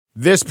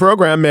This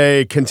program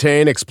may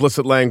contain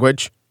explicit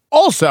language.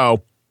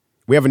 Also,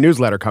 we have a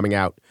newsletter coming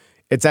out.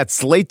 It's at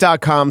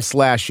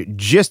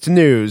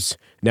slate.com/gistnews.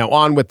 Now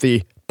on with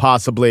the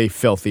possibly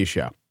filthy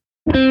show.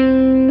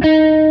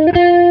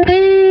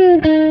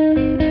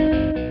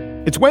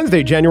 It's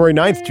Wednesday, January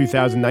 9th,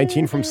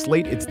 2019. From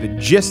Slate, it's The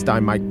Gist.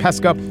 I'm Mike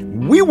Pesca.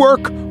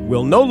 WeWork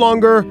will no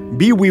longer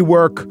be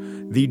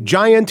WeWork. The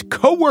giant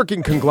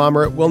co-working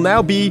conglomerate will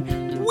now be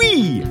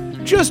We.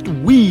 Just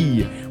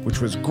We. Which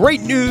was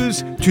great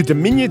news to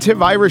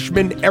diminutive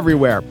Irishmen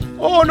everywhere.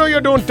 Oh, no, you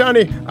don't,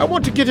 Danny. I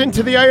want to get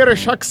into the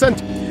Irish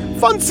accent.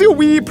 Fancy a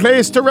wee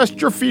place to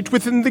rest your feet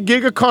within the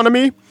gig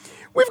economy?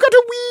 We've got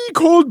a wee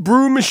cold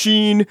brew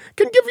machine.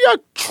 Can give you a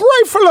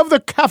trifle of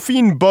the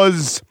caffeine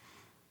buzz.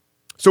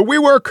 So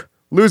WeWork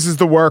loses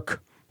the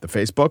work. The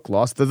Facebook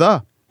lost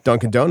the.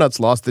 Dunkin' Donuts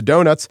lost the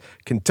donuts.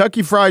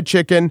 Kentucky Fried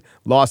Chicken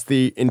lost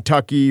the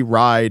Kentucky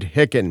Fried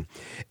Hicken.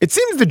 It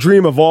seems the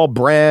dream of all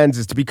brands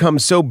is to become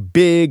so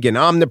big and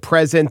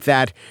omnipresent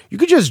that you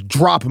could just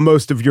drop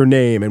most of your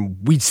name and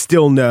we'd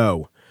still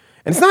know.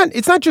 And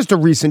it's not just a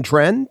recent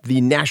trend, the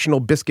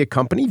National Biscuit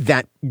Company,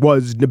 that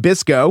was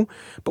Nabisco,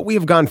 but we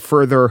have gone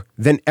further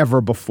than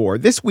ever before.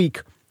 This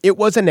week, it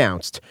was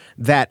announced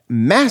that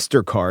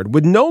MasterCard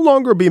would no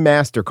longer be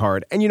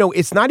MasterCard. And,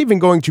 it's not even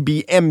going to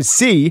be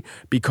MC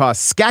because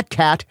Scat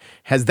Cat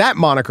has that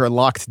moniker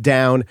locked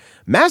down.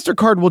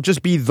 MasterCard will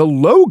just be the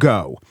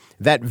logo.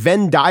 That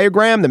Venn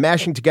diagram, the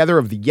mashing together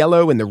of the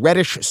yellow and the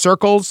reddish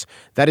circles,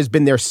 that has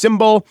been their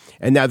symbol.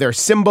 And now their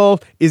symbol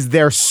is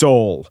their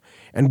soul.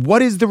 And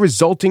what is the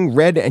resulting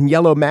red and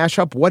yellow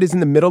mashup? What is in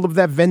the middle of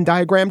that Venn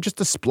diagram?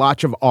 Just a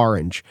splotch of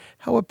orange.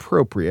 How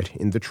appropriate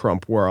in the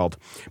Trump world.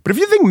 But if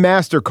you think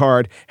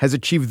MasterCard has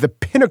achieved the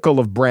pinnacle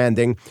of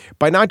branding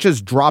by not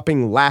just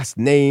dropping last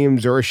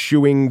names or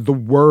eschewing the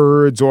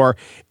words or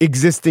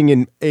existing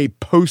in a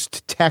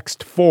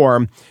post-text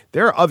form,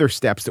 there are other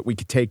steps that we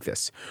could take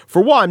this.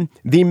 For one,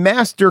 the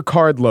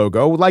MasterCard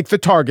logo, like the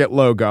Target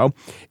logo,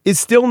 is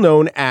still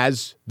known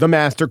as the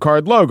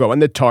MasterCard logo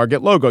and the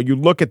Target logo. You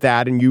look at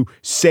that and you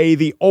say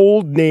the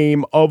old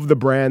name of the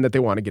brand that they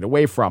want to get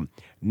away from.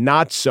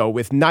 Not so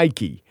with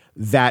Nike.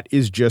 That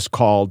is just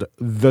called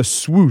the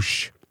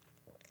swoosh.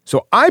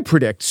 So I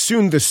predict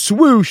soon the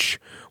swoosh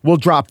will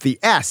drop the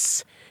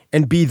S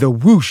and be the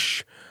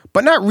whoosh.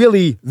 But not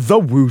really the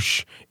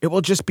whoosh. It will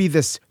just be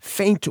this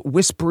faint,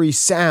 whispery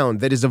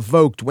sound that is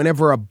evoked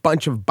whenever a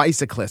bunch of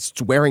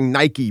bicyclists wearing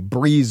Nike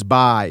breeze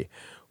by.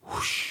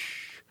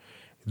 Whoosh.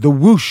 The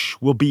whoosh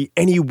will be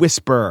any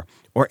whisper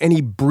or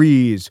any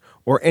breeze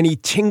or any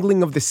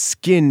tingling of the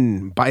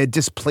skin by a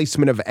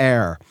displacement of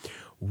air.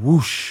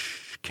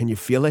 Whoosh. Can you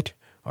feel it?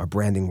 Our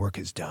branding work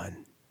is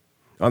done.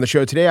 On the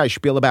show today, I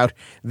spiel about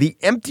the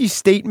empty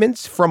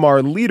statements from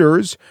our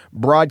leaders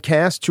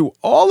broadcast to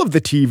all of the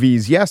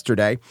TVs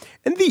yesterday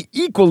and the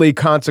equally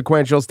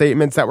consequential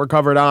statements that were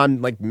covered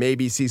on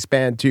maybe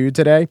C-SPAN 2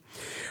 today.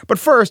 But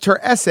first, her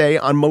essay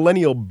on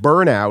millennial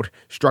burnout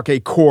struck a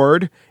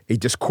chord, a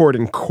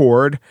discordant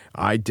chord.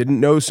 I didn't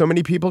know so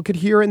many people could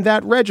hear in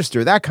that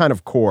register, that kind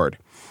of chord.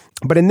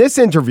 But in this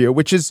interview,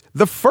 which is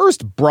the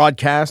first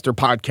broadcast or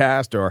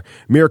podcast or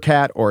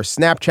Meerkat or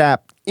Snapchat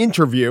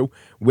interview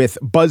with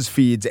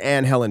BuzzFeed's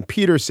Anne Helen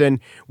Petersen,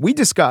 we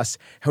discuss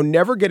how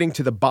never getting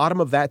to the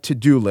bottom of that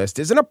to-do list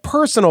isn't a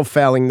personal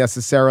failing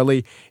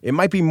necessarily. It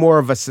might be more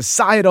of a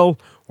societal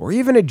or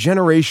even a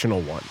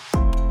generational one.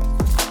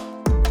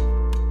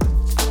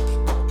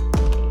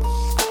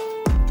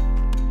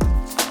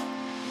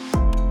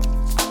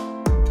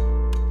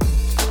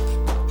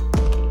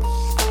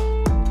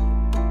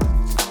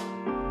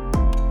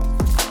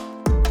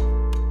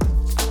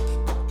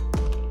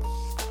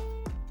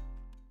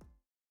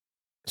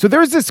 So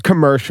there's this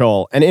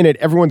commercial, and in it,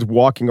 everyone's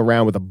walking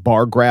around with a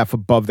bar graph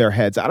above their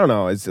heads. I don't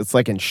know, it's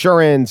like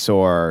insurance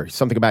or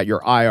something about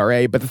your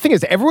IRA. But the thing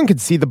is, everyone can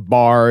see the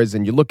bars,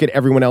 and you look at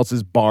everyone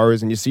else's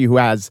bars, and you see who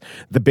has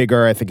the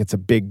bigger, I think it's a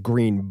big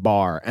green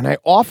bar. And I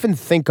often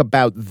think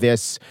about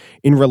this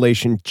in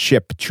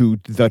relationship to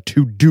the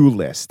to-do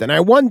list. And I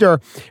wonder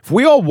if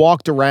we all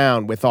walked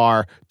around with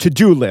our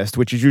to-do list,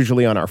 which is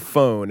usually on our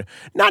phone,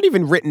 not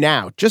even written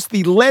out, just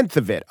the length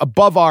of it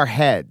above our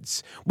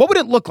heads, what would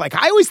it look like?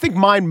 I always think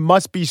mine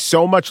must be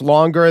so much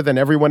longer than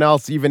everyone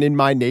else, even in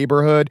my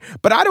neighborhood.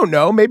 But I don't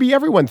know. Maybe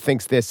everyone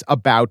thinks this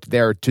about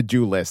their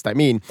to-do list. I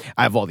mean,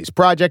 I have all these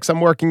projects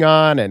I'm working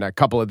on and a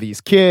couple of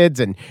these kids.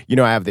 And,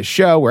 I have this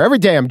show where every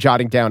day I'm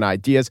jotting down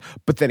ideas.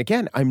 But then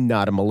again, I'm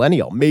not a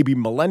millennial. Maybe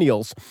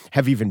millennials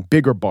have even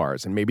bigger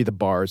bars and maybe the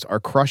bars are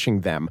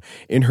crushing them.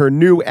 In her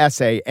new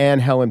essay, Anne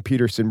Helen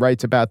Petersen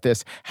writes about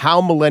this,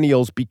 how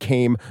millennials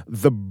became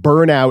the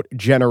burnout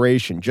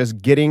generation. Just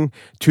getting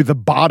to the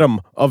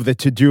bottom of the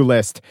to-do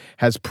list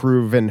has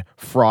proven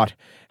fraught.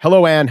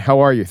 Hello, Anne. How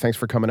are you? Thanks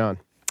for coming on.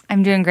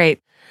 I'm doing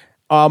great.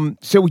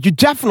 So you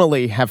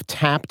definitely have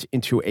tapped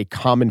into a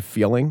common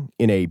feeling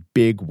in a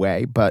big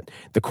way, but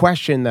the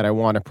question that I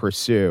want to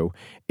pursue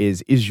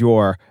is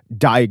your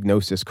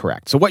diagnosis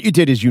correct? So what you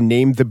did is you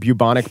named the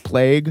bubonic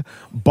plague,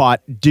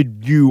 but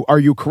are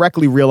you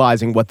correctly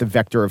realizing what the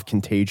vector of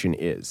contagion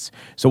is?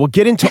 So we'll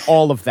get into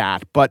all of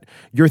that, but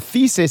your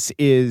thesis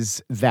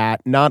is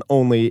that not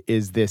only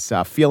is this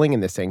feeling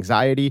and this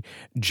anxiety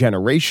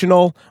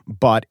generational,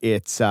 but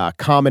it's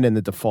common in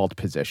the default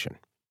position.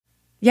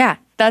 Yeah,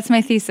 that's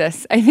my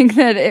thesis. I think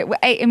that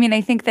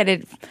I think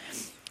that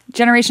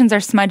generations are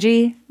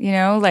smudgy,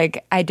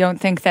 like I don't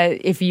think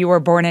that if you were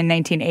born in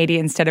 1980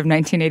 instead of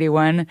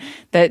 1981,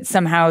 that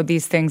somehow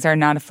these things are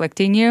not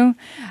afflicting you.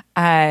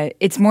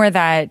 It's more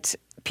that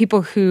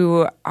people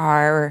who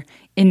are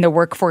in the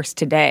workforce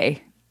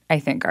today, I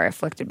think, are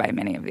afflicted by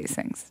many of these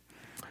things.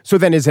 So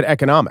then is it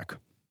economic?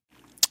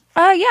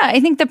 Yeah, I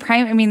think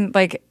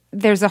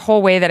there's a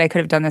whole way that I could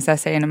have done this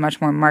essay in a much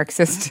more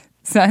Marxist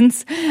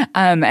sense.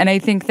 And I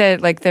think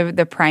that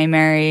the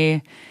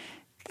primary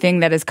thing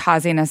that is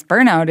causing us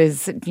burnout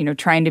is,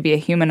 trying to be a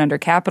human under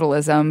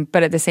capitalism.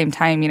 But at the same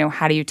time,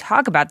 how do you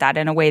talk about that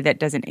in a way that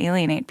doesn't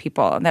alienate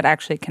people and that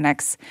actually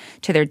connects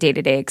to their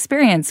day-to-day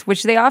experience,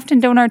 which they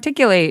often don't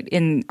articulate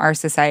in our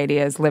society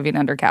as living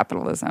under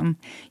capitalism.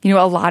 A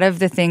lot of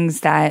the things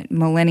that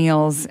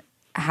millennials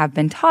have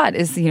been taught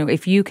is,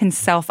 if you can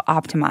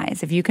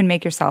self-optimize, if you can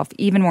make yourself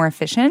even more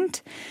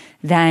efficient,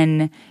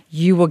 then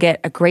you will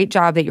get a great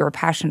job that you're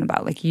passionate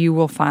about. Like you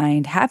will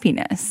find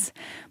happiness.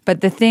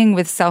 But the thing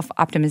with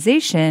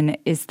self-optimization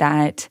is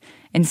that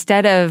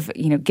instead of,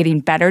 getting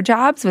better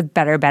jobs with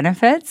better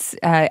benefits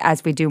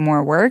as we do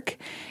more work,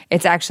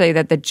 it's actually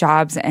that the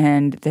jobs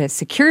and the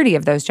security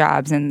of those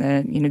jobs and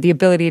the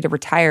ability to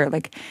retire,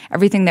 like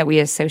everything that we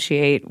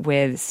associate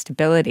with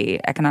stability,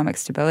 economic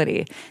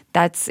stability,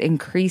 that's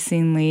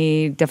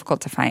increasingly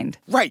difficult to find.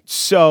 Right.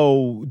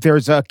 So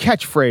there's a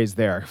catchphrase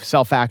there,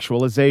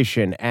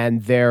 self-actualization,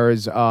 and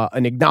there's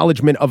an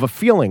acknowledgement of a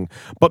feeling.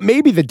 But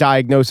maybe the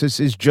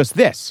diagnosis is just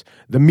this.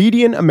 The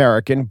median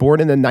American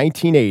born in the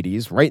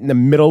 1980s, right in the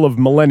middle of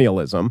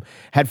millennialism,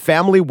 had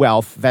family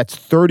wealth that's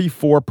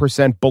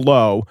 34%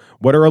 below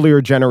what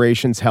earlier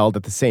generations held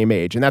at the same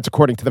age. And that's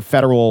according to the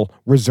Federal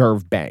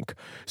Reserve Bank.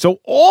 So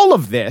all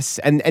of this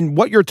and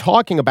what you're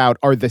talking about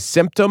are the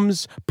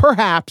symptoms,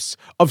 perhaps,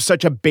 of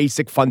such a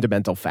basic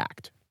fundamental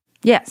fact.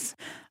 Yes.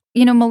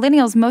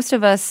 Millennials, most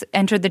of us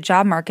entered the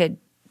job market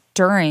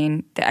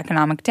during the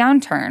economic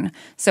downturn.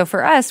 So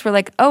for us, we're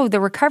like, oh, the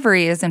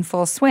recovery is in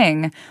full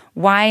swing.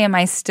 Why am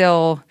I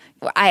still...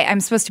 I'm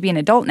supposed to be an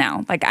adult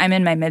now. Like I'm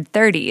in my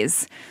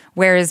mid-30s.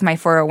 Where is my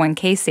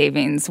 401k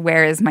savings?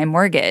 Where is my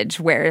mortgage?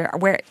 Where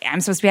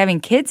I'm supposed to be having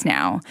kids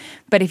now.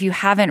 But if you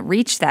haven't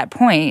reached that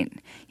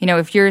point,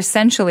 if you're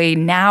essentially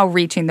now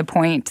reaching the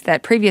point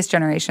that previous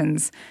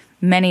generations,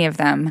 many of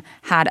them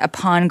had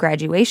upon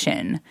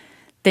graduation,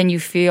 then you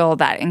feel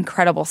that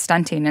incredible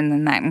stunting and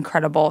then that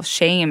incredible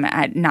shame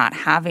at not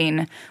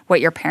having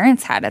what your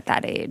parents had at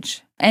that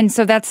age. And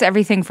so that's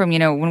everything from,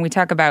 when we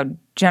talk about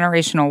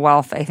generational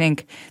wealth, I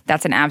think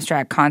that's an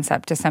abstract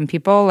concept to some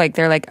people. Like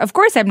they're like, of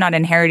course I'm not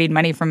inheriting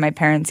money from my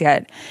parents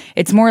yet.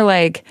 It's more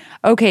like,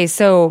 okay,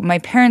 so my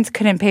parents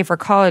couldn't pay for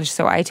college,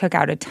 so I took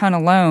out a ton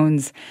of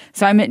loans.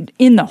 So I'm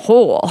in the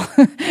hole,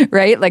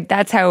 right? Like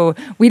that's how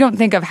we don't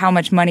think of how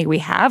much money we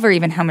have or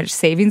even how much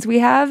savings we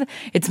have.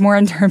 It's more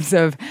in terms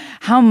of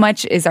how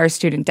much is our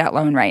student debt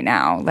loan right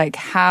now? Like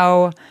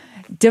how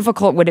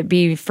difficult would it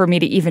be for me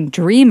to even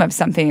dream of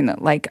something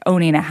like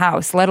owning a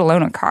house, let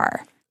alone a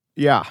car?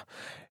 Yeah.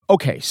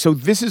 Okay, so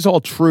this is all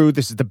true.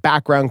 This is the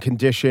background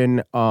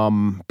condition.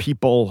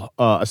 People,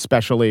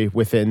 especially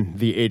within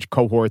the age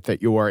cohort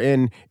that you are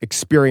in,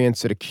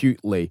 experience it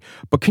acutely.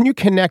 But can you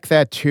connect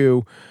that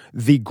to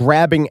the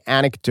grabbing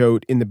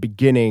anecdote in the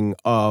beginning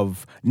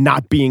of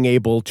not being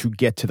able to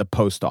get to the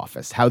post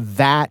office? How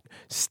that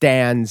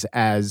stands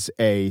as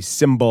a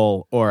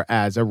symbol or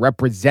as a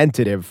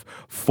representative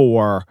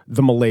for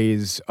the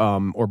malaise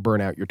or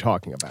burnout you're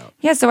talking about?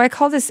 Yeah, so I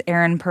call this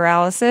errand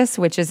paralysis,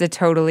 which is a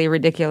totally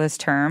ridiculous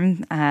term.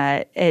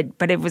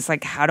 But it was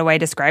like, how do I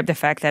describe the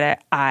fact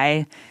that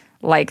I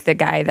like the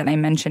guy that I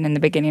mentioned in the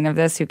beginning of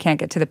this who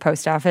can't get to the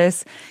post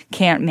office,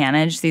 can't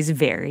manage these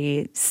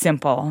very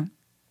simple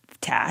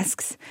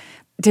tasks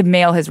to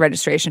mail his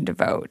registration to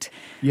vote.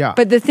 Yeah.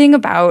 But the thing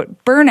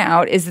about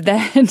burnout is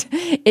that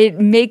it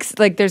makes,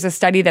 like, there's a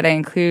study that I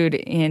include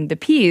in the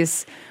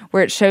piece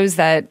where it shows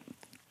that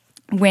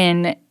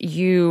when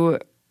you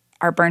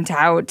are burnt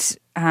out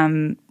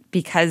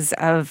because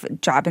of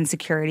job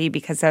insecurity,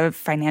 because of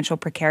financial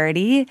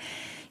precarity,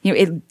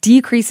 it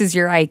decreases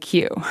your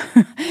IQ.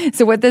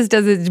 So what this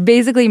does is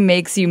basically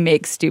makes you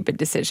make stupid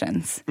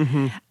decisions.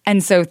 Mm-hmm.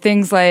 And so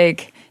things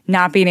like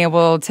not being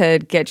able to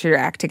get your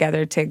act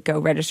together to go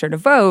register to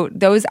vote,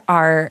 those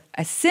are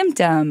a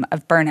symptom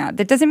of burnout.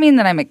 That doesn't mean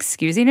that I'm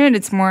excusing it.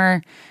 It's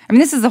more,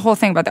 this is the whole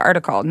thing about the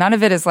article. None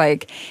of it is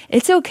like,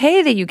 it's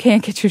okay that you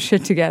can't get your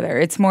shit together.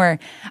 It's more,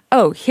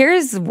 oh,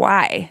 here's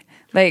why.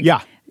 Like,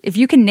 yeah. If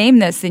you can name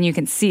this, then you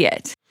can see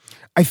it.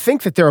 I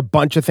think that there are a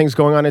bunch of things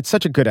going on. It's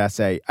such a good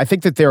essay. I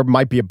think that there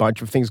might be a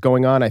bunch of things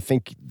going on. I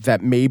think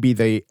that maybe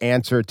the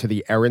answer to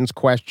the errands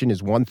question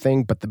is one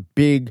thing, but the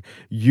big,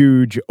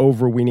 huge,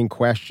 overweening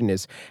question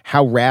is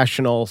how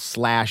rational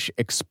 /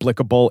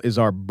 explicable is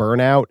our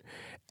burnout?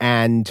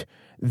 And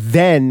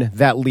then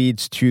that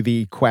leads to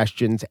the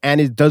questions,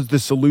 does the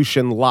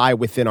solution lie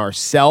within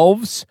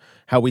ourselves,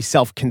 how we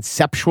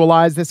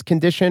self-conceptualize this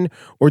condition,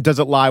 or does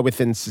it lie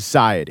within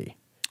society?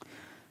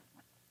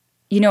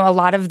 A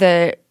lot of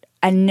the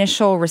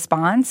initial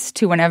response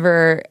to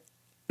whenever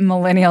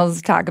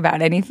millennials talk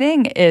about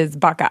anything is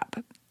buck up,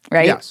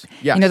 right? Yes.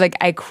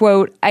 I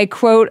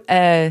quote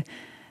a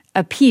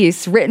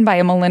piece written by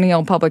a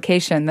millennial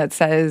publication that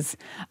says,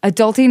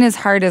 adulting is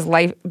hard as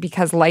life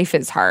because life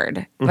is hard.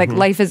 Mm-hmm. Like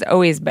life has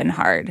always been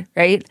hard,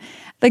 right?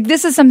 Like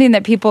this is something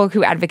that people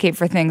who advocate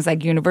for things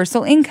like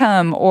universal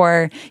income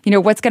or,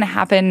 what's going to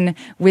happen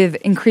with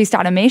increased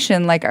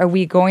automation? Like, are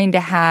we going to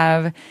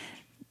have...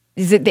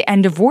 Is it the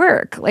end of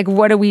work? Like,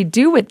 what do we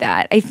do with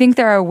that? I think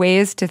there are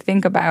ways to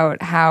think about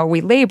how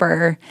we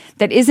labor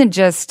that isn't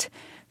just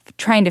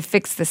trying to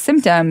fix the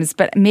symptoms,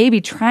 but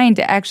maybe trying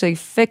to actually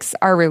fix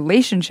our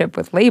relationship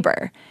with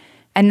labor.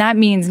 And that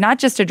means not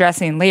just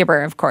addressing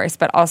labor, of course,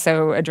 but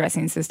also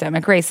addressing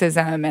systemic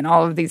racism and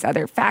all of these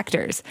other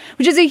factors,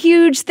 which is a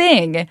huge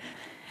thing.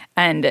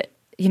 And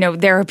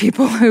there are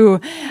people who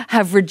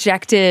have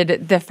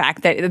rejected the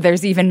fact that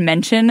there's even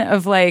mention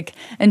of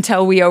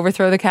until we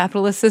overthrow the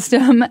capitalist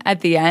system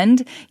at the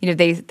end.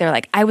 They're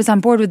like, I was on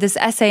board with this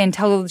essay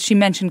until she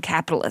mentioned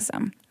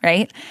capitalism,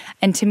 right?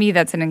 And to me,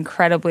 that's an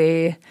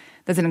incredible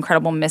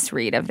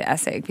misread of the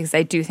essay because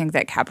I do think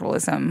that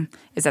capitalism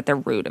is at the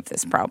root of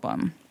this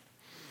problem.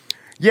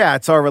 Yeah,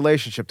 it's our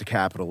relationship to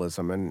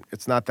capitalism, and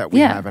it's not that we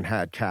haven't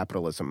had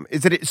capitalism.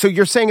 So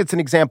you're saying it's an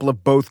example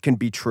of both can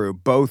be true,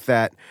 both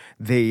that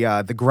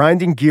the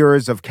grinding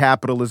gears of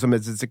capitalism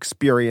as its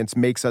experience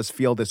makes us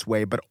feel this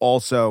way, but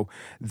also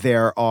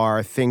there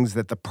are things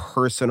that the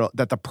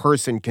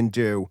person can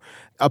do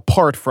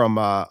apart from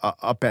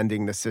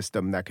upending the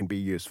system that can be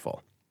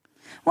useful.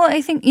 Well, I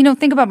think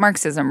think about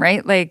Marxism,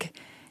 right? Like,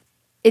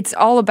 it's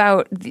all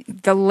about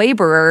the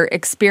laborer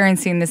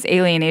experiencing this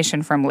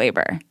alienation from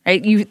labor,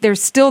 right?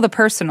 There's still the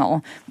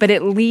personal, but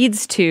it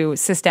leads to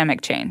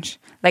systemic change.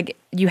 Like,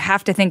 you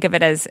have to think of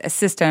it as a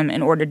system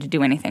in order to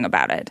do anything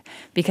about it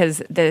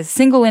because the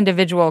single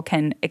individual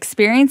can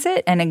experience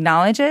it and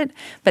acknowledge it,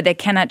 but they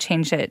cannot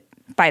change it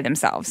by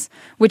themselves,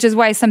 which is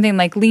why something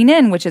like Lean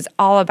In, which is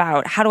all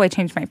about how do I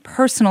change my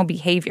personal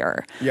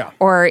behavior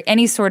or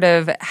any sort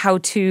of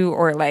how-to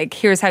or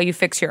here's how you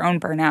fix your own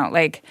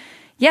burnout.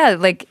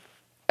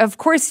 Of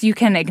course, you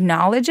can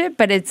acknowledge it,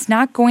 but it's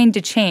not going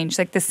to change.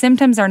 The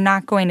symptoms are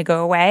not going to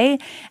go away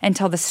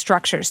until the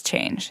structures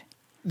change.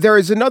 There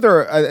is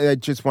another, I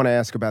just want to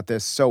ask about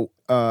this. So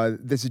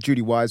this is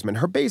Judy Wiseman.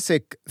 Her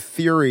basic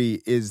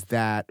theory is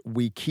that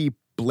we keep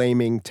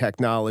blaming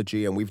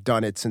technology, and we've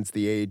done it since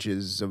the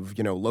ages of,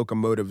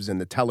 locomotives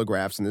and the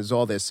telegraphs, and there's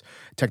all this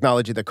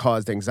technology that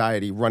caused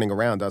anxiety running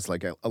around us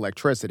like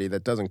electricity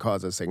that doesn't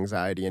cause us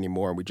anxiety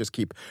anymore, and we just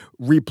keep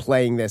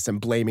replaying this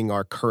and blaming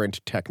our current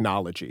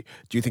technology.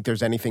 Do you think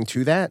there's anything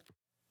to that?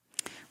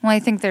 Well, I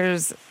think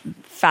there's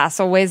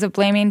facile ways of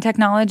blaming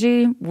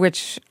technology,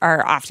 which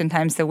are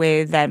oftentimes the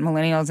way that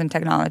millennials and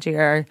technology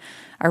are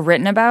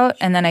written about,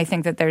 and then I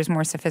think that there's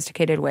more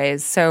sophisticated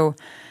ways. So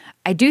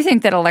I do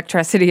think that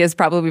electricity is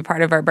probably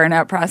part of our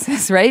burnout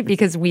process, right?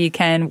 Because we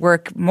can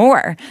work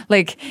more.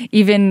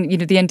 Even,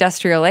 the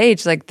industrial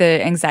age,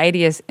 the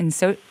anxiety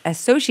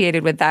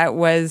associated with that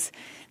was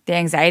the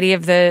anxiety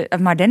of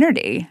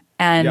modernity.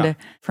 And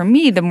for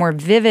me, the more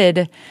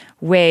vivid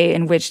way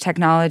in which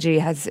technology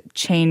has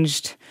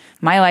changed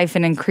my life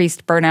and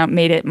increased burnout,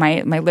 made it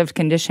my lived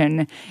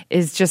condition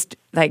is just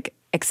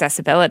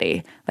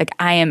accessibility.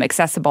 I am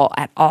accessible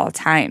at all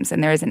times,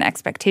 and there is an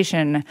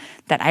expectation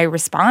that I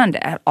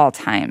respond at all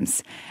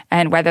times.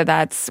 And whether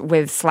that's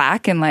with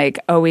Slack and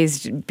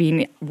always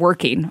being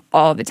working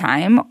all the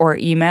time, or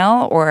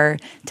email or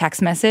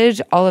text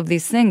message, all of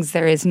these things,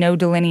 there is no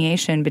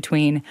delineation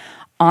between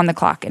on the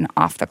clock and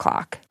off the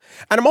clock.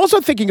 And I'm also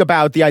thinking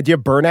about the idea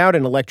of burnout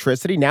and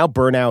electricity. Now,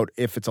 burnout,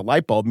 if it's a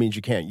light bulb, means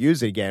you can't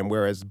use it again,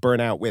 whereas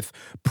burnout with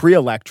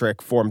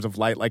pre-electric forms of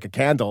light, like a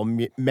candle,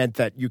 meant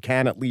that you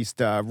can at least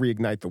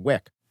reignite the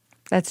wick.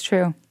 That's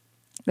true.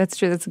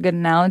 That's a good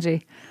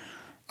analogy.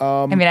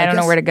 I don't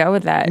know where to go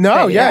with that.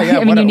 No, but,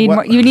 yeah.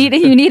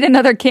 You need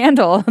another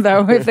candle,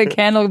 though, if the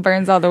candle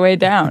burns all the way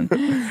down.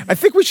 I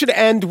think we should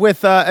end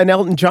with an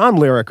Elton John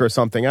lyric or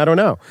something. I don't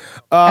know.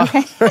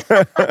 Okay.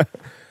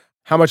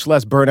 How much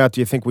less burnout do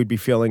you think we'd be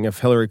feeling if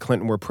Hillary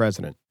Clinton were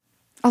president?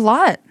 A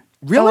lot.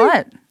 Really? A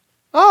lot.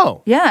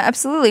 Oh. Yeah,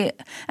 absolutely.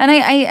 And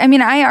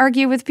I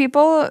argue with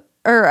people,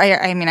 or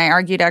I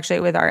argued actually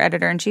with our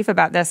editor-in-chief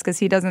about this because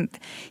he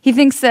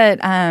thinks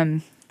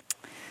that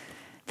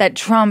that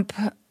Trump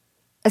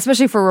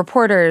especially for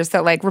reporters,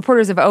 that like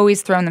reporters have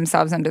always thrown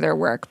themselves into their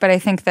work. But I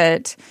think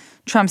that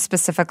Trump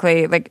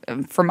specifically, like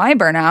for my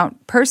burnout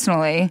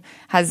personally,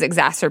 has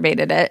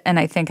exacerbated it. And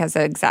I think has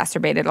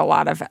exacerbated a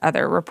lot of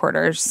other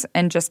reporters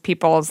and just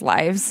people's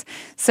lives.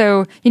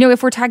 So,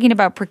 if we're talking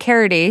about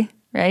precarity,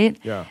 right?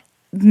 Yeah.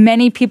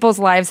 Many people's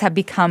lives have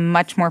become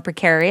much more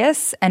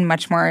precarious and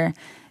much more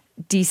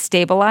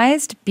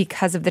destabilized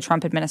because of the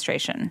Trump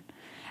administration.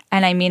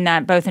 And I mean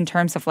that both in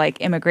terms of like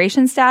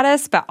immigration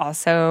status, but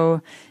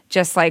also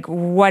just like,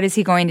 what is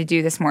he going to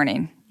do this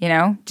morning?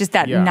 Just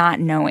that not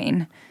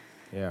knowing.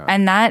 Yeah.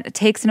 And that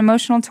takes an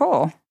emotional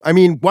toll. I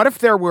mean, what if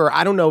there were,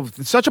 I don't know,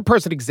 if such a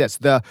person exists,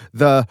 the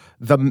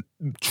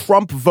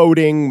Trump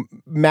voting,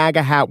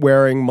 MAGA hat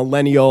wearing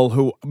millennial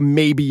who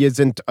maybe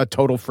isn't a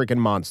total freaking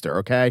monster,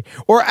 okay?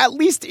 Or at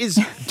least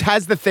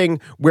has the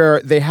thing where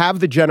they have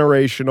the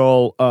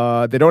generational,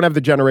 they don't have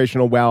the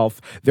generational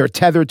wealth, they're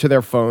tethered to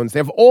their phones, they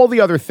have all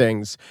the other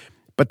things,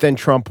 but then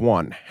Trump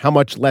won. How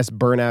much less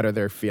burnout are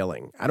they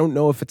feeling? I don't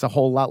know if it's a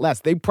whole lot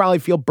less. They probably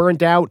feel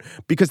burnt out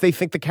because they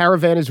think the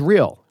caravan is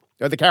real.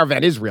 Or the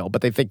caravan is real,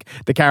 but they think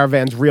the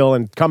caravan's real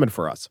and coming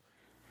for us.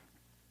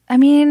 I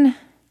mean,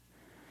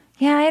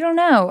 yeah, I don't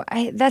know.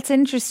 That's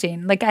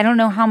interesting. Like, I don't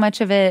know how much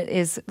of it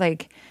is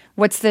like,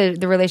 what's the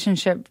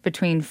relationship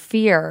between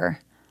fear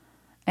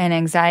and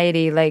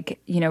anxiety? Like,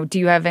 do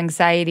you have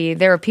anxiety?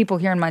 There are people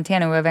here in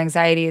Montana who have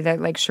anxiety that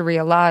like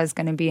Sharia law is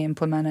going to be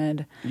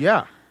implemented.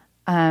 Yeah.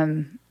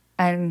 And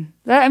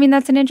I mean,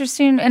 that's an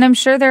interesting, and I'm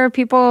sure there are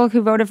people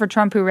who voted for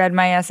Trump who read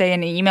my essay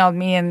and emailed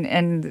me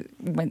and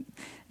went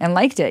and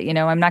liked it.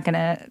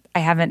 I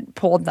haven't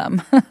polled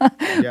them,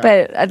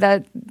 but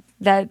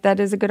that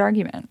is a good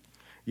argument.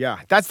 Yeah,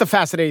 that's the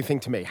fascinating thing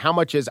to me. How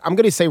much is, I'm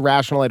going to say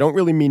rational. I don't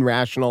really mean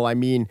rational. I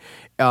mean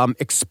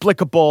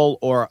explicable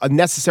or a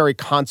necessary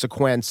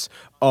consequence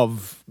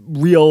of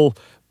real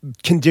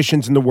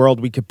conditions in the world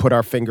we could put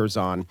our fingers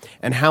on.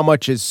 And how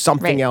much is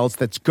something else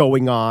that's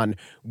going on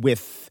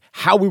with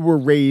how we were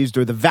raised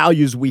or the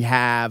values we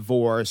have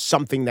or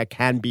something that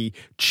can be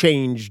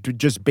changed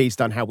just based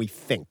on how we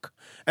think.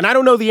 And I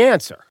don't know the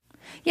answer.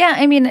 Yeah,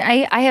 I mean,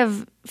 I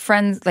have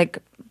friends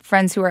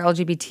who are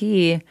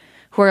LGBT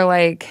who are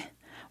like,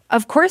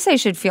 of course I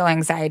should feel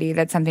anxiety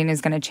that something is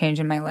going to change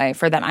in my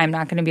life or that I'm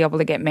not going to be able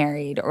to get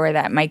married or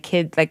that my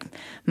kid, like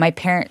my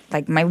parent,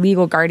 like my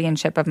legal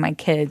guardianship of my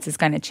kids is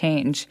going to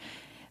change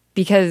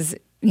because,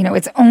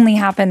 it's only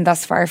happened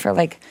thus far for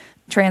like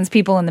trans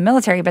people in the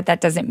military, but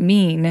that doesn't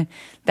mean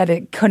that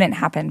it couldn't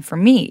happen for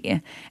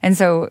me. And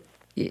so,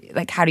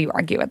 like, how do you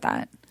argue with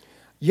that?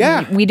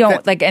 Yeah. We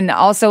don't and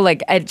also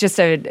like just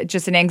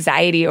an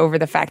anxiety over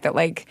the fact that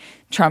like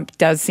Trump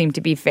does seem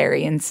to be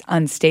very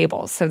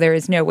unstable. So there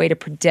is no way to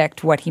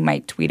predict what he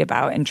might tweet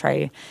about and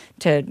try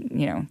to,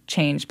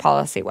 change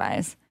policy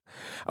wise.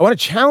 I want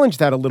to challenge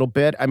that a little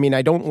bit. I mean,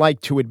 I don't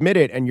like to admit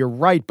it, and you're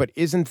right, but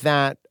isn't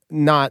that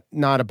not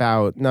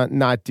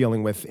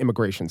dealing with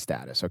immigration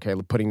status? Okay,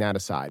 putting that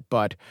aside.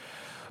 But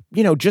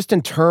just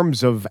in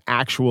terms of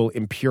actual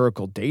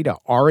empirical data,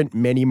 aren't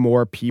many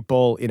more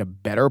people in a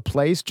better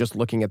place just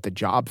looking at the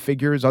job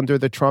figures under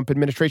the Trump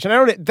administration?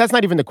 That's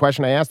not even the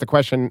question I asked. The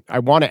question I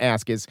want to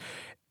ask is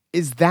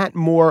that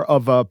more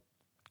of a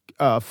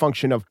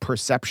function of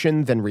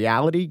perception than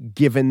reality,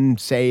 given,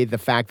 say, the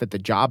fact that the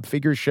job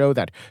figures show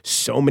that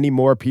so many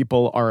more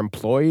people are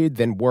employed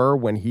than were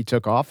when he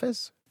took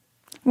office?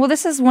 Well,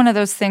 this is one of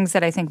those things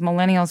that I think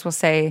millennials will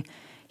say,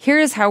 here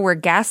is how we're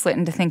gaslit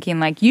into thinking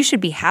like you should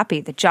be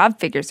happy. The job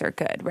figures are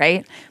good,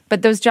 right?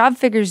 But those job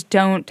figures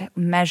don't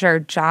measure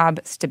job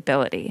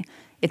stability.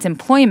 It's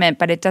employment,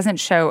 but it doesn't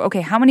show,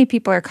 okay, how many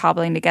people are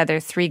cobbling together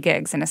 3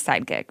 gigs and a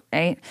side gig,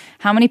 right?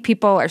 How many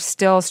people are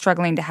still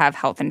struggling to have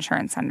health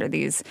insurance under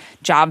these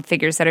job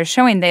figures that are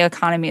showing the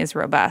economy is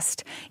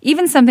robust?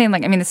 Even something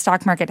like, the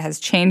stock market has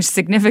changed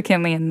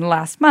significantly in the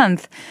last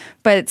month,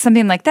 but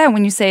something like that,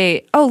 when you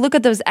say, oh, look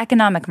at those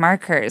economic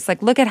markers,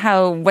 like look at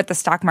what the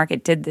stock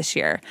market did this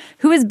year.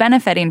 Who is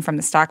benefiting from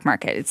the stock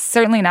market? It's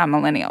certainly not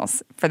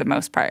millennials for the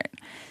most part.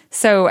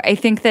 So I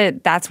think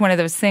that that's one of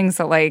those things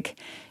that like,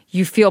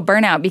 you feel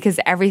burnout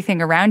because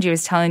everything around you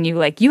is telling you,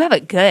 like, you have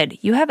it good,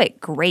 you have it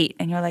great.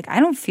 And you're like,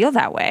 I don't feel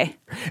that way.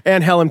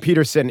 Anne Helen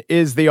Petersen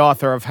is the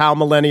author of How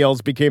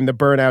Millennials Became the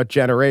Burnout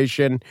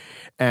Generation.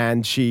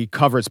 And she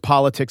covers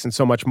politics and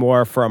so much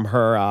more from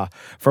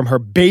her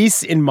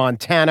base in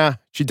Montana.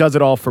 She does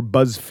it all for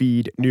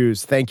BuzzFeed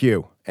News. Thank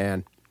you,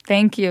 Anne.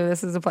 Thank you.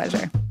 This is a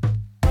pleasure.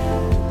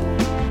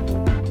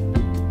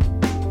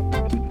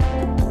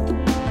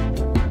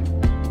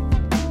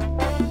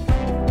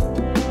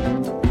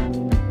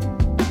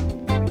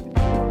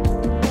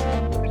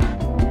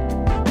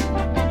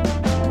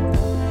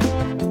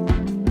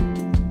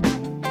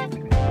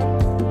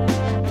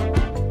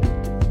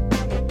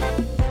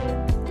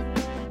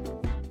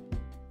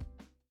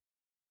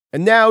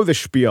 And now the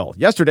spiel.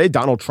 Yesterday,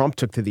 Donald Trump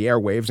took to the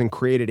airwaves and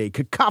created a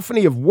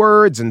cacophony of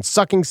words and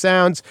sucking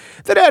sounds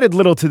that added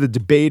little to the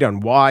debate on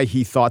why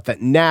he thought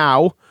that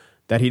now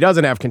that he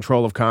doesn't have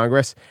control of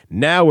Congress.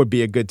 Now would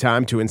be a good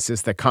time to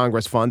insist that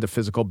Congress fund a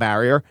physical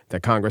barrier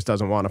that Congress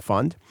doesn't want to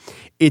fund.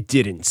 It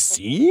didn't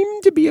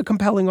seem to be a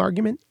compelling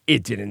argument.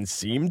 It didn't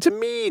seem to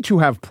me to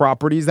have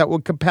properties that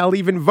would compel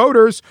even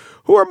voters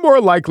who are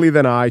more likely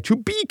than I to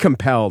be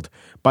compelled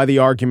by the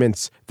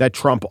arguments that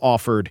Trump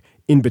offered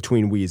in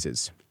between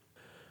wheezes.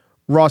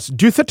 Ross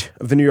Douthat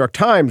of the New York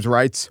Times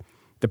writes,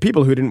 the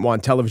people who didn't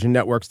want television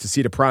networks to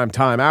cede a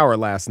primetime hour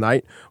last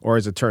night, or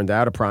as it turned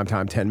out, a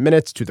primetime 10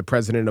 minutes to the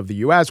president of the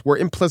U.S., were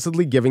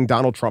implicitly giving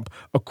Donald Trump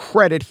a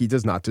credit he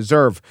does not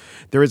deserve.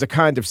 There is a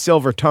kind of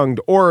silver-tongued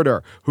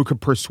orator who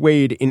could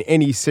persuade in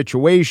any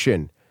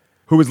situation,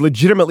 who is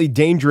legitimately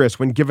dangerous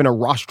when given a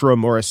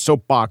rostrum or a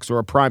soapbox or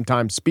a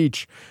primetime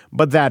speech.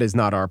 But that is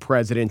not our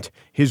president.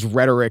 His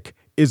rhetoric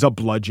is a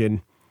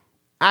bludgeon.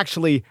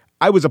 Actually,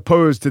 I was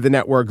opposed to the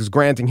networks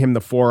granting him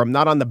the forum,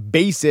 not on the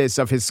basis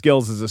of his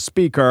skills as a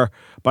speaker,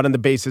 but on the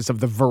basis of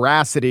the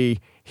veracity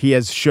he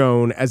has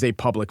shown as a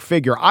public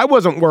figure. I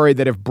wasn't worried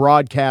that if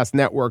broadcast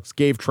networks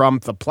gave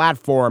Trump the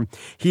platform,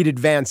 he'd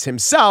advance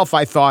himself.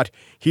 I thought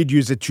he'd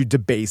use it to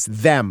debase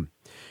them.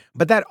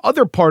 But that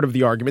other part of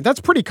the argument,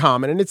 that's pretty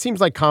common, and it seems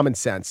like common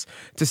sense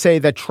to say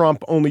that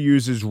Trump only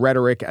uses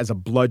rhetoric as a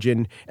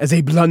bludgeon, as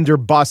a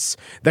blunderbuss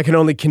that can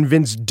only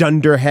convince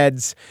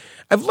dunderheads.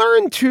 I've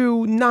learned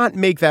to not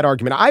make that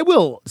argument. I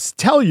will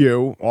tell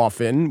you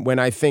often when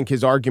I think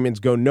his arguments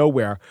go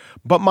nowhere,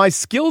 but my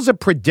skills at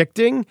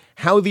predicting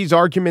how these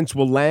arguments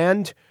will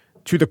land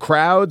to the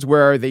crowds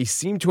where they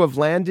seem to have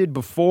landed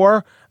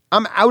before,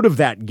 I'm out of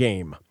that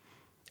game.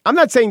 I'm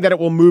not saying that it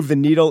will move the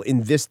needle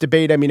in this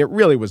debate. I mean, it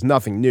really was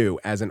nothing new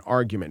as an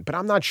argument, but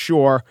I'm not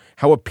sure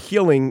how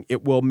appealing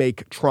it will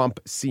make Trump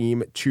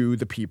seem to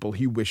the people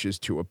he wishes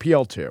to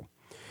appeal to.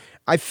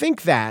 I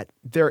think that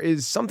there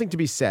is something to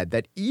be said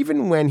that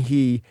even when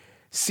he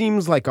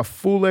seems like a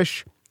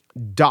foolish,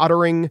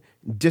 doddering,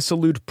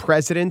 dissolute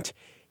president,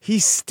 he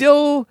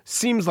still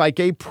seems like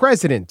a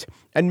president.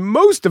 And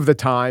most of the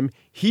time,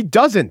 he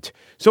doesn't.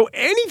 So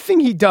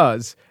anything he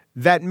does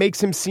that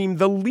makes him seem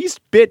the least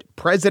bit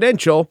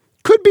presidential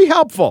could be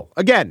helpful.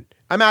 Again,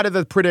 I'm out of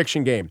the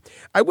prediction game.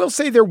 I will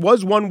say there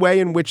was one way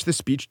in which the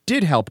speech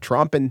did help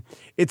Trump, and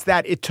it's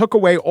that it took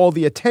away all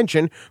the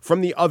attention from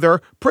the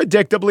other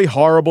predictably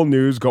horrible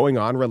news going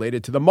on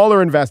related to the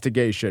Mueller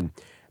investigation.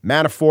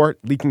 Manafort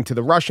leaking to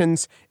the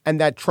Russians, and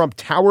that Trump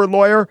Tower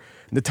lawyer,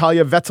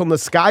 Natalia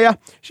Veselnitskaya,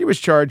 she was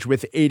charged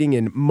with aiding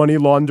in money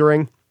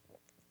laundering.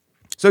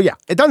 So yeah,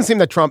 it doesn't seem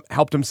that Trump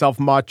helped himself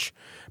much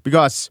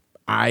because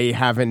I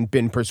haven't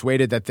been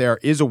persuaded that there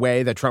is a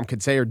way that Trump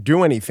could say or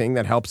do anything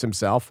that helps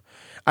himself.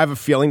 I have a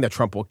feeling that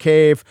Trump will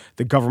cave,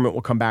 the government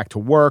will come back to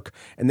work,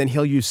 and then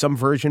he'll use some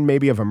version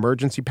maybe of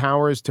emergency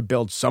powers to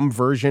build some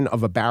version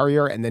of a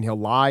barrier, and then he'll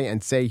lie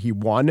and say he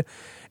won.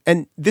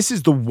 And this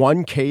is the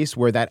one case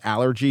where that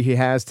allergy he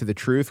has to the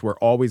truth, where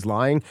always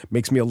lying,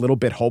 makes me a little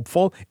bit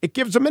hopeful. It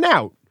gives him an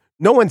out.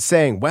 No one's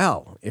saying,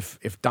 well,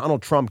 if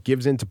Donald Trump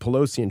gives in to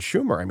Pelosi and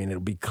Schumer, I mean,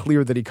 it'll be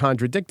clear that he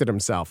contradicted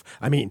himself.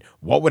 I mean,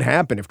 what would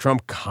happen if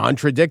Trump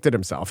contradicted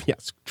himself?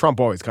 Yes,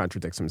 Trump always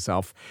contradicts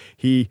himself.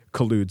 He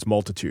colludes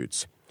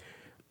multitudes.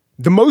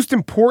 The most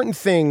important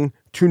thing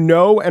to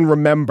know and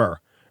remember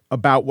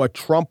about what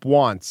Trump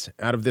wants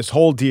out of this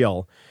whole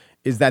deal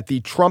is that the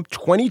Trump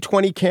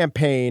 2020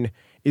 campaign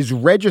is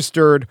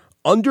registered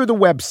under the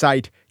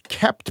website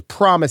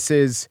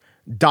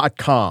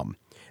keptpromises.com.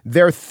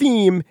 Their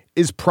theme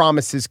is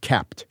promises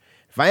kept.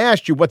 If I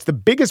asked you what's the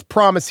biggest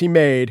promise he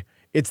made,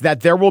 it's that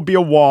there will be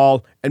a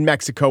wall and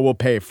Mexico will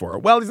pay for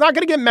it. Well, he's not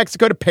going to get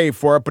Mexico to pay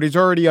for it, but he's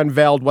already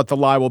unveiled what the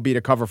lie will be to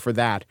cover for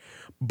that.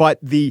 But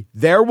the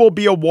there will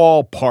be a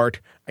wall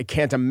part, I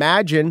can't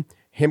imagine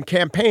him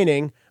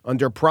campaigning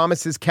under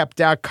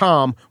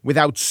promiseskept.com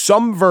without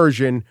some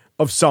version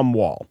of some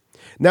wall.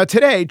 Now,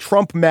 today,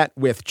 Trump met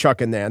with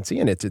Chuck and Nancy,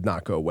 and it did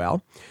not go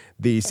well.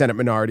 The Senate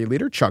Minority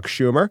Leader, Chuck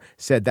Schumer,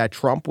 said that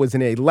Trump was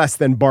in a less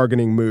than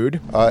bargaining mood.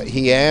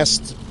 He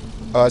asked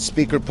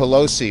Speaker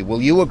Pelosi,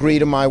 will you agree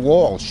to my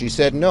wall? She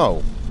said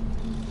no.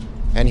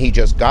 And he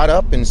just got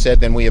up and said,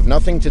 then we have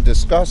nothing to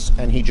discuss,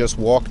 and he just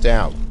walked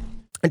out.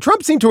 And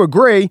Trump seemed to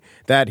agree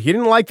that he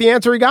didn't like the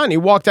answer he got, and he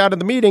walked out of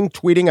the meeting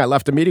tweeting, I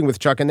left a meeting with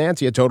Chuck and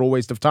Nancy, a total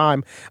waste of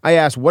time. I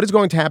asked, what is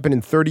going to happen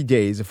in 30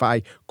 days if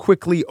I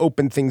quickly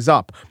open things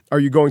up? Are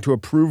you going to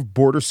approve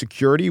border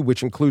security,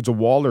 which includes a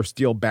wall or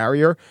steel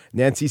barrier?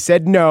 Nancy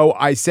said no.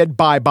 I said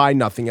bye-bye,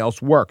 nothing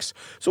else works.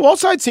 So all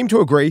sides seem to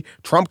agree.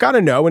 Trump got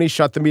a no, and he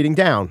shut the meeting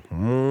down.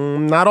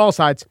 Not all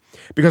sides.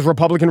 Because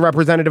Republican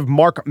Representative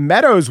Mark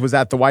Meadows was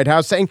at the White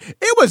House saying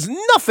it was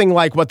nothing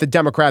like what the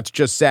Democrats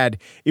just said,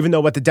 even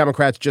though what the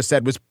Democrats just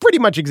said was pretty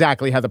much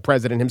exactly how the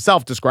president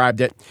himself described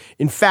it.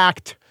 In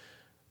fact,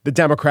 the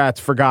Democrats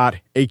forgot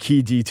a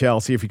key detail.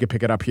 See if you could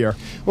pick it up here.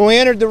 When we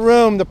entered the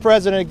room, the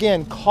president,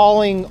 again,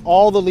 calling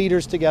all the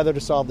leaders together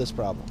to solve this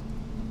problem.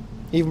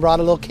 He even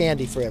brought a little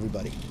candy for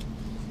everybody.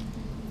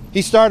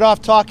 He started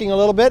off talking a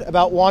little bit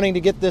about wanting to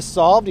get this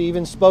solved. He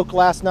even spoke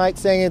last night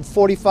saying in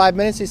 45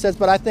 minutes, he says,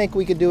 but I think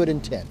we could do it in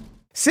 10.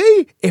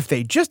 See, if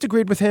they just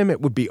agreed with him,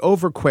 it would be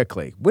over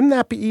quickly. Wouldn't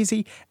that be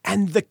easy?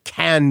 And the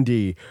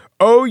candy.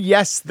 Oh,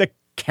 yes, the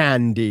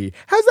candy.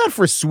 How's that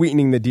for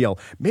sweetening the deal?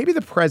 Maybe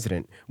the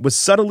president was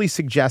subtly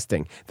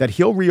suggesting that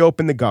he'll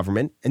reopen the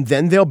government and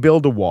then they'll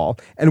build a wall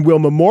and we'll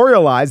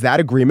memorialize that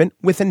agreement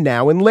with a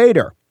now and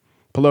later.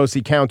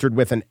 Pelosi countered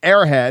with an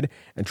airhead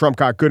and Trump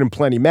got good and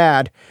plenty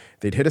mad.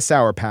 They'd hit a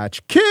Sour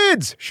Patch.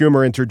 Kids,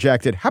 Schumer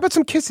interjected. How about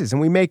some kisses and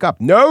we make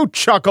up? No,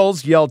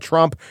 Chuckles, yelled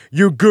Trump.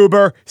 You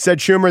goober, said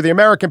Schumer. The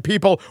American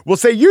people will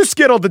say you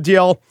skittled the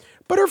deal.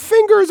 But her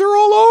fingers are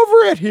all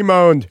over it, he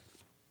moaned.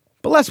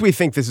 But lest we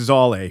think this is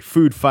all a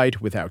food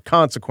fight without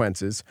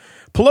consequences,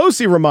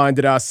 Pelosi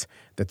reminded us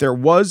that there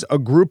was a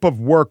group of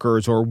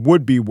workers or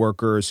would-be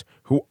workers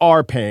who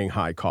are paying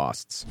high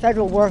costs.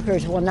 Federal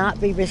workers will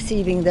not be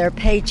receiving their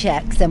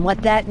paychecks, and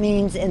what that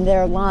means in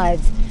their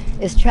lives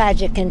is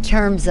tragic in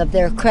terms of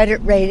their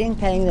credit rating,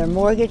 paying their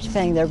mortgage,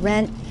 paying their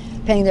rent,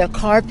 paying their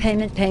car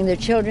payment, paying their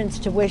children's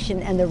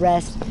tuition, and the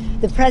rest.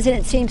 The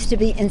president seems to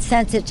be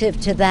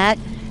insensitive to that.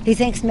 He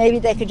thinks maybe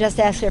they could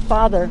just ask their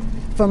father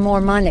for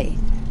more money,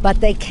 but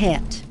they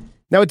can't.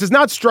 Now, it does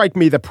not strike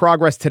me that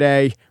progress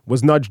today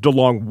was nudged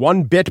along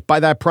one bit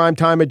by that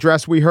primetime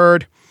address we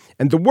heard.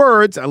 And the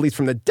words, at least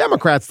from the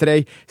Democrats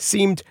today,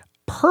 seemed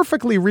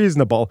perfectly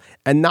reasonable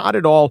and not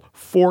at all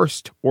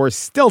forced or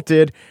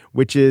stilted,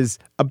 which is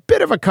a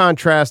bit of a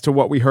contrast to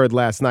what we heard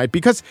last night.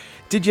 Because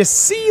did you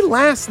see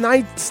last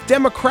night's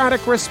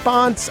Democratic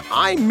response?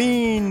 I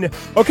mean,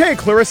 okay,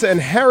 Clarissa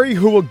and Harry,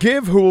 who will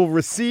give, who will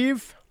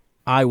receive?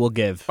 I will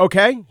give.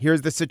 Okay,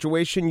 here's the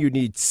situation. You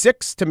need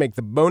 6 to make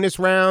the bonus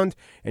round,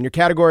 and your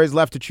categories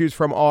left to choose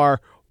from are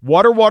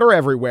water, water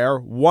everywhere,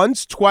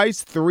 once,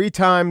 twice, 3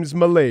 times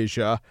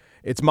Malaysia.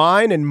 It's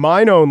mine and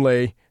mine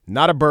only,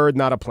 not a bird,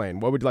 not a plane.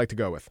 What would you like to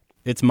go with?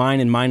 It's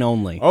mine and mine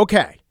only.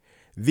 Okay,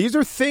 these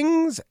are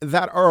things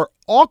that are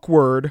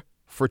awkward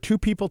for 2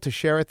 people to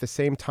share at the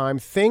same time.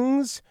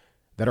 Things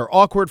that are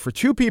awkward for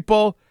 2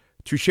 people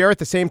to share at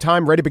the same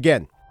time. Ready,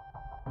 begin.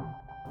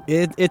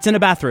 It's in a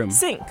bathroom.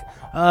 Sink.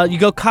 You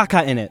go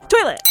caca in it.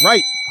 Toilet.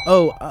 Right.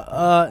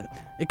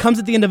 It comes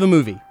at the end of a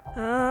movie.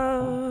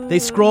 They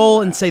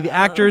scroll and say the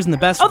actors and the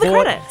best. The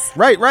credits.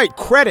 Right.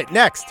 Credit.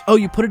 Next. Oh,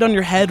 you put it on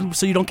your head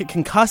so you don't get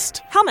concussed.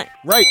 Helmet.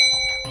 Right.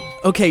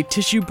 Okay,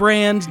 tissue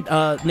brand,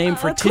 name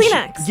for tissue.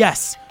 Kleenex.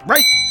 Yes.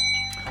 Right.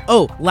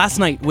 Oh, last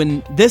night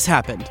when this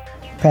happened.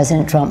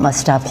 President Trump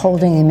must stop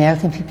holding the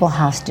American people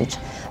hostage,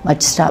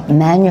 must stop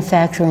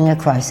manufacturing a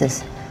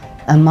crisis,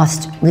 and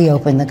must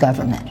reopen the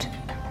government.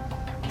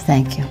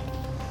 Thank you.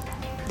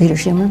 Leader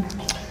Schumer?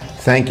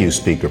 Thank you,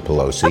 Speaker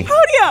Pelosi.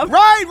 Podium.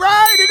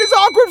 Right. It is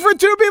awkward for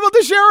 2 people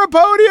to share a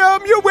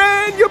podium. You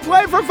win. You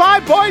play for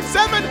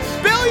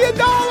 $5.7 billion.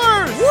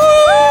 Woo!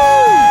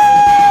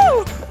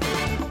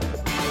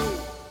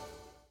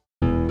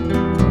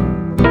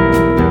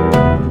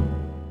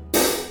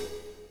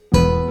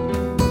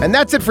 And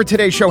that's it for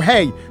today's show.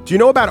 Hey, do you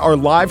know about our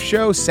live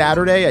show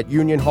Saturday at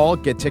Union Hall?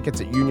 Get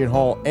tickets at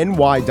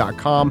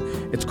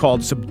unionhallny.com. It's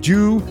called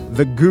Subdue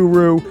the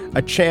Guru,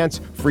 a chance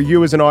for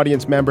you as an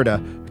audience member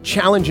to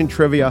challenge in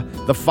trivia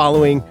the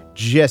following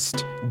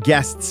gist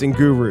guests and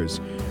gurus.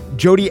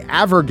 Jody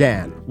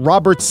Avirgan,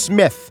 Robert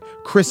Smith,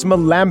 Chris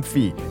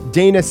Malamphy,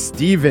 Dana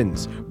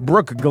Stevens,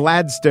 Brooke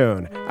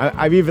Gladstone.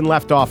 I've even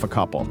left off a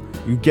couple.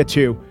 You get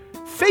to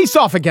face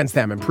off against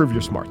them and prove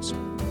your smarts.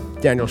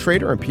 Daniel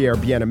Schrader and Pierre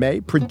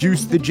Bien-Aimé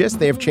produced The Gist.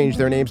 They have changed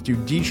their names to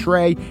D.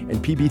 Schray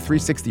and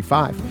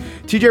PB365.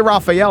 TJ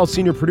Raphael,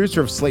 senior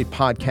producer of Slate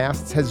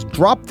Podcasts, has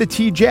dropped the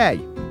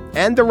TJ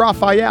and the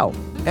Raphael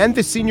and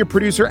the senior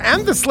producer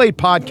and the Slate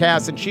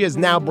Podcast, and she has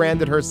now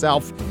branded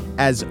herself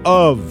as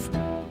Of.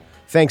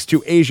 Thanks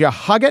to Asia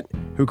Huggett,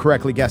 who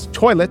correctly guessed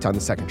toilet on the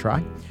second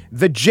try.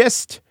 The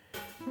Gist,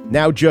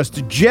 now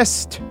just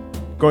Gist,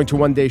 going to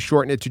one day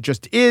shorten it to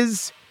just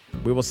Is.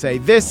 We will say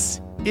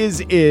this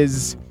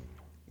is,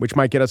 which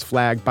might get us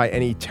flagged by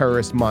any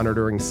terrorist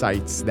monitoring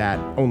sites that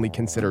only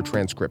consider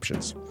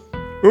transcriptions.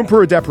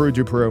 Peru, de Peru,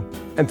 du Peru,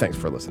 and thanks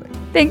for listening.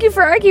 Thank you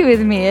for arguing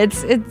with me.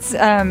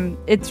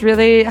 It's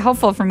really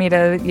helpful for me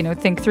to,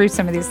 think through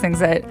some of these things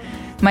that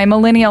my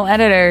millennial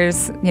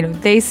editors,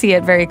 they see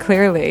it very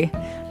clearly,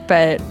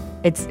 but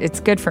it's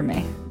good for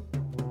me.